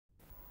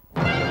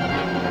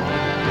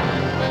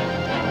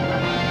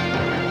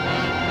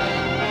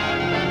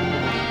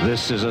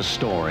This is a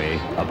story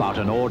about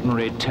an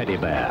ordinary teddy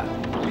bear.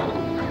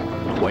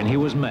 When he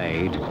was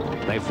made,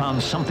 they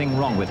found something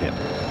wrong with him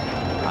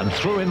and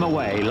threw him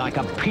away like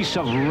a piece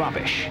of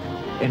rubbish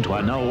into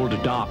an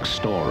old dark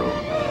storeroom.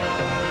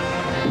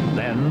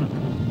 Then,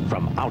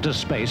 from outer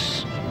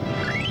space,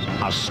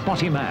 a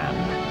spotty man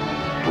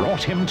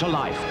brought him to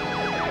life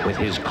with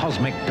his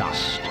cosmic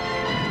dust.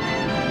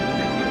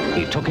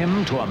 He took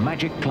him to a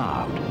magic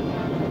cloud,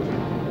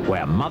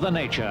 where Mother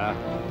Nature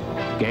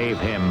gave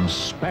him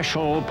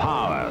special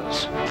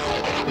powers.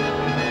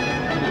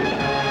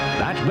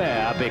 That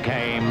bear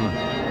became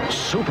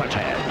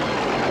SuperTed.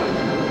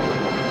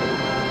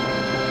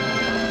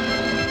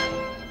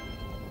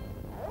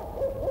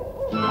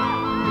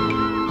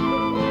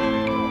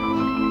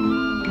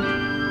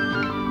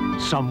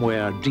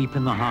 Somewhere deep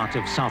in the heart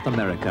of South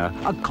America,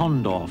 a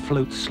condor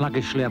floats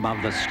sluggishly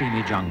above the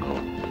steamy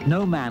jungle.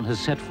 No man has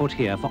set foot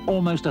here for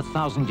almost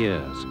 1,000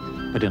 years.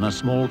 But in a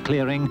small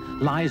clearing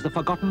lies the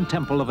forgotten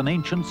temple of an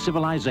ancient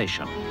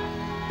civilization,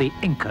 the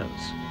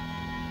Incas.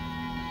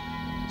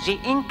 The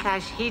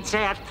Incas hid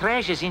their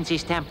treasures in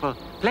this temple,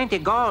 plenty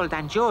gold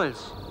and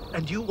jewels.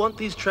 And you want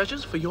these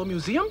treasures for your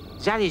museum?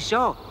 That is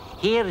so.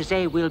 Here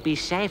they will be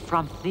safe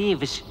from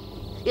thieves.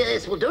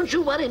 Yes, well, don't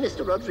you worry,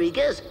 Mr.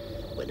 Rodriguez.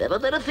 Whenever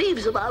there are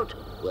thieves about,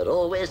 we're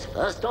always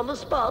first on the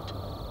spot.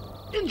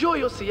 Enjoy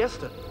your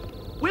siesta.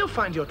 We'll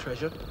find your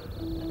treasure.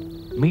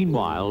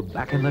 Meanwhile,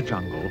 back in the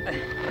jungle...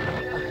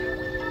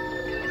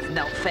 It's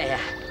not fair.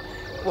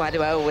 Why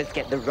do I always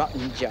get the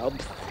rotten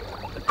jobs?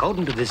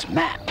 According to this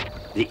map,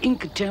 the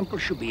Inca temple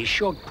should be a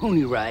short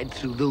pony ride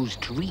through those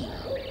trees.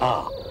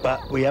 Ah,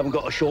 but we haven't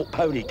got a short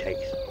pony, Tex.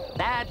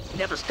 That's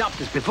never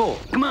stopped us before.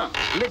 Come on,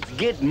 let's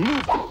get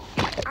moving.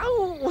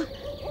 Ow!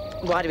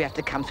 Why do we have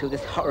to come through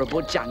this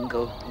horrible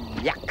jungle?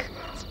 Yuck!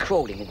 It's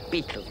crawling with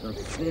beetles and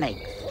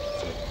snakes.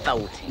 It's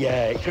revolting.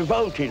 Yeah, it's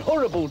revolting,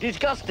 horrible,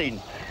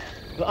 disgusting.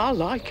 But I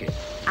like it.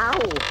 Ow!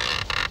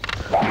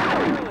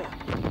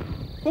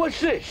 What's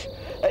this?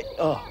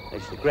 Oh,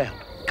 it's the ground.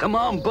 Come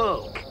on,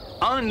 Bulk.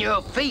 On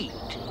your feet.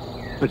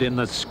 But in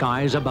the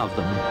skies above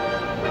them...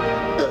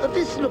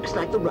 This looks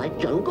like the right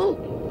jungle.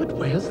 But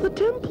where's the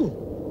temple?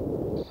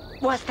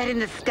 What's that in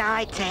the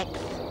sky, Tex?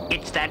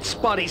 It's that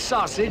spotty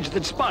sausage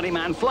that Spotty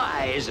Man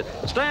flies.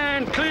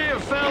 Stand clear,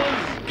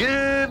 fellas.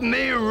 Give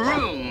me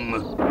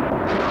room.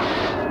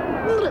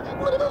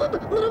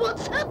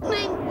 What's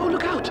happening? Oh,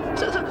 look out!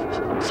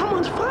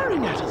 Someone's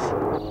firing at us.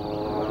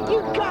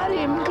 You got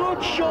him.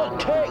 Good shot,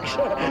 Tex.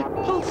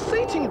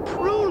 Pulsating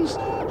prunes.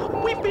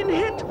 We've been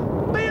hit.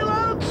 Bail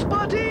out,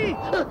 Spotty.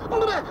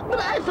 But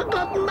I've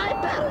forgotten my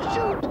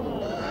parachute.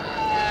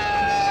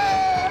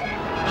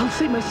 I'll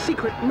say my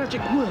secret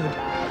magic word.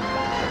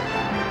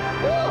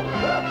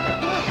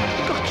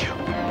 Got you.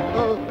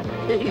 Oh,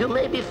 you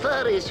may be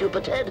furry,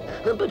 SuperTed,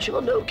 but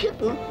you're no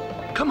kitten.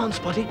 Come on,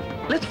 Spotty.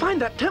 Let's find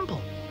that temple.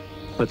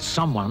 But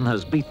someone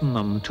has beaten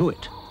them to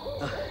it.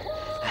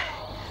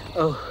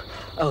 Oh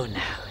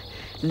no.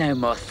 No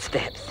more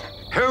steps.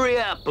 Hurry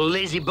up,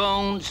 lazy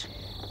bones.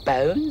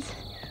 Bones?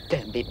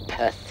 Don't be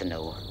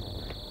personal.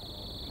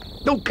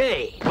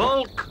 Okay,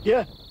 Bulk.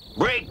 Yeah?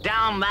 Break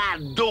down that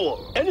door.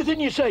 Anything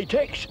you say,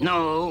 Tex.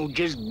 No,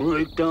 just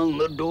break down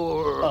the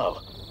door.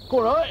 Oh,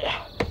 all right.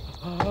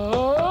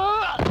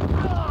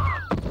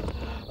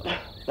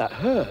 That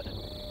hurt.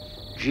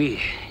 Gee,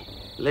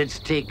 let's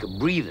take a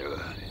breather.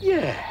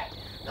 Yeah.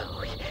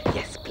 Oh,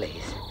 yes,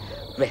 please.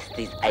 Rest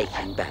these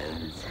aching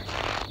bones.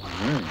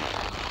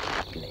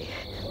 Lovely.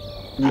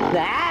 I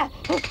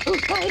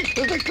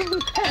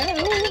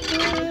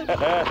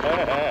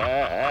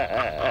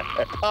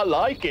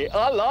like it.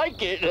 I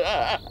like it.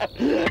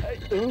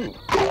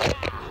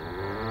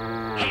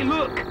 Hey,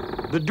 look!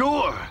 The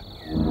door!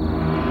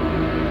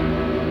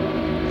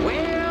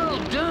 Well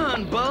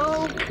done,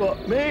 Bulk!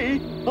 What,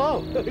 me?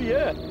 Oh,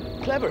 yeah.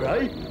 Clever,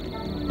 eh?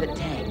 But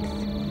Tex,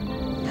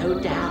 slow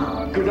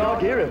down. Good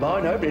idea of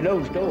mine, opening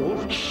those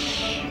doors.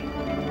 Shh!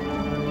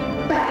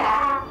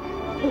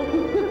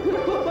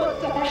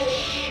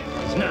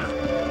 Snuff,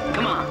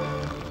 come on.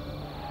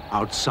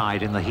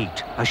 Outside in the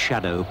heat, a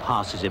shadow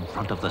passes in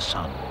front of the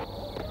sun.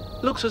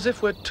 Looks as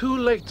if we're too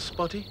late,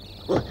 Spotty.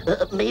 Well,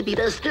 maybe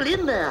they're still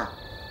in there.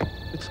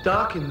 It's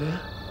dark in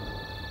there.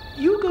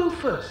 You go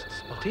first,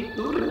 Spotty.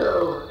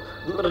 No,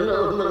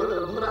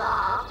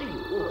 after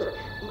you.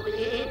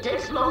 It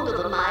takes longer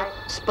than my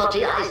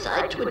spotty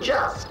eyesight to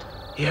adjust.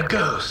 Here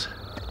goes.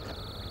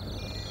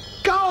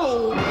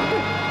 Go!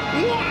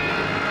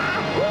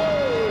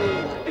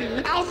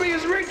 I'll be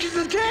as rich as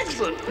a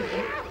Texan.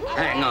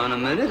 Hang on a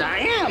minute, I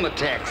am a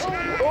Texan.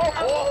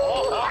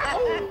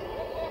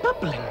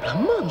 Bubbling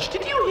blancmange,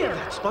 did you hear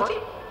that, Spotty?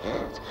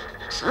 Yes,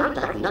 sound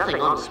like nothing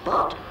on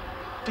spot.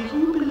 Do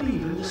you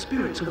believe in the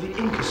spirits of the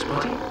Inca,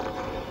 Spotty?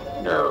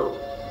 No.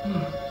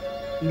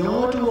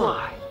 Nor do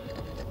I.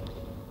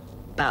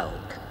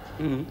 Bulk,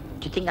 do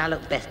you think I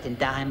look best in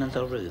diamonds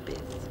or rubies?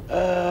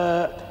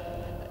 I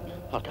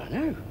don't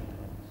know.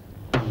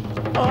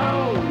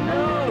 Oh,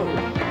 no!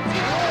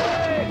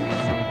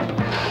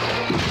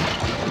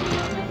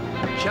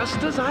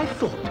 Just as I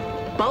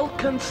thought.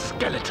 bulk and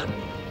skeleton.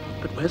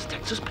 But where's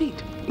Texas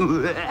Pete?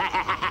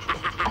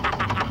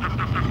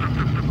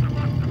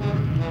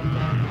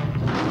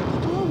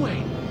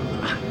 Doorway.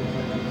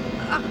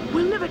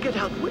 We'll never get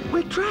out.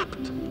 We're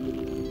trapped.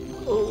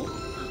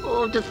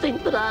 Oh, to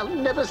think that I'll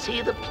never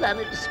see the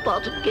planet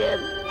Spot again.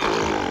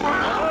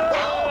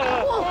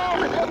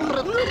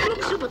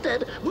 Look,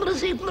 SuperTed,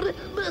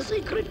 the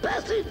secret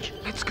passage.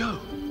 Let's go.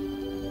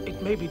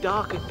 It may be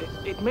dark,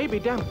 it may be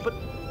damp, but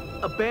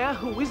a bear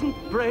who isn't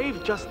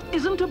brave just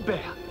isn't a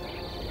bear.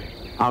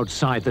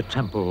 Outside the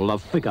temple, a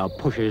figure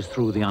pushes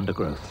through the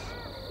undergrowth.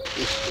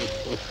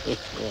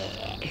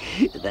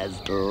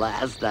 That's the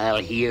last I'll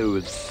hear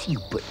of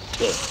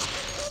SuperTed.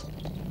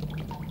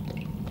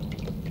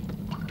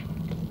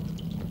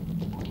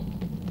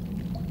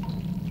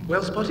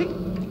 Well, Spotty,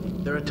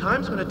 there are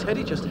times when a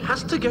teddy just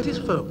has to get his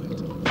fur wet.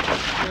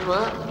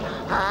 Well,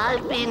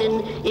 I've been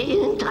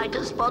in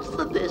tighter spots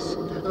than this.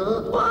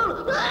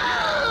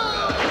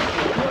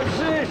 What's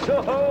this?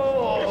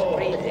 Oh!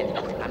 Freezing.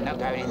 I'm not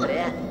going in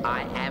there.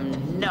 I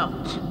am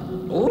not.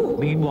 Ooh.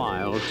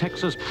 Meanwhile,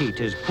 Texas Pete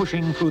is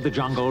pushing through the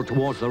jungle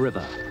towards the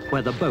river,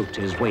 where the boat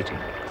is waiting.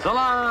 So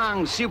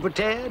long,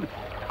 SuperTed.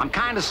 I'm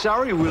kind of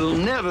sorry we'll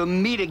never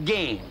meet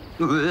again.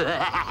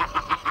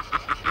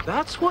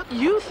 That's what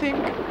you think.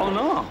 Oh,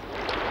 no.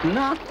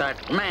 Not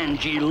that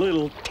mangy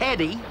little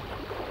teddy.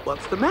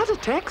 What's the matter,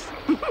 Tex?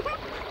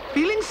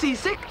 Feeling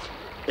seasick?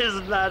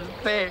 Isn't that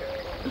fair?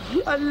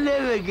 I'll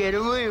never get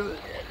away with it.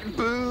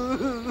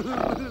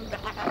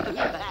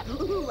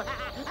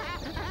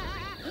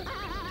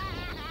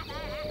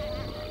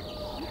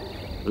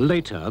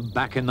 Later,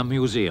 back in the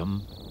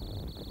museum,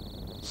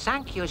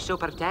 Thank you,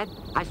 SuperTed.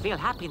 I feel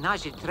happy now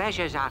the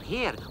treasures are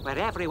here, where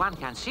everyone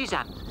can see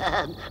them.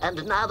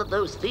 And now that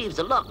those thieves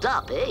are locked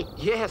up, eh?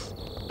 Yes,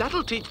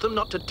 that'll teach them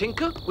not to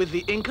tinker with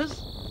the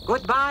Incas.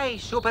 Goodbye,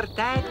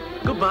 SuperTed.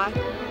 Goodbye.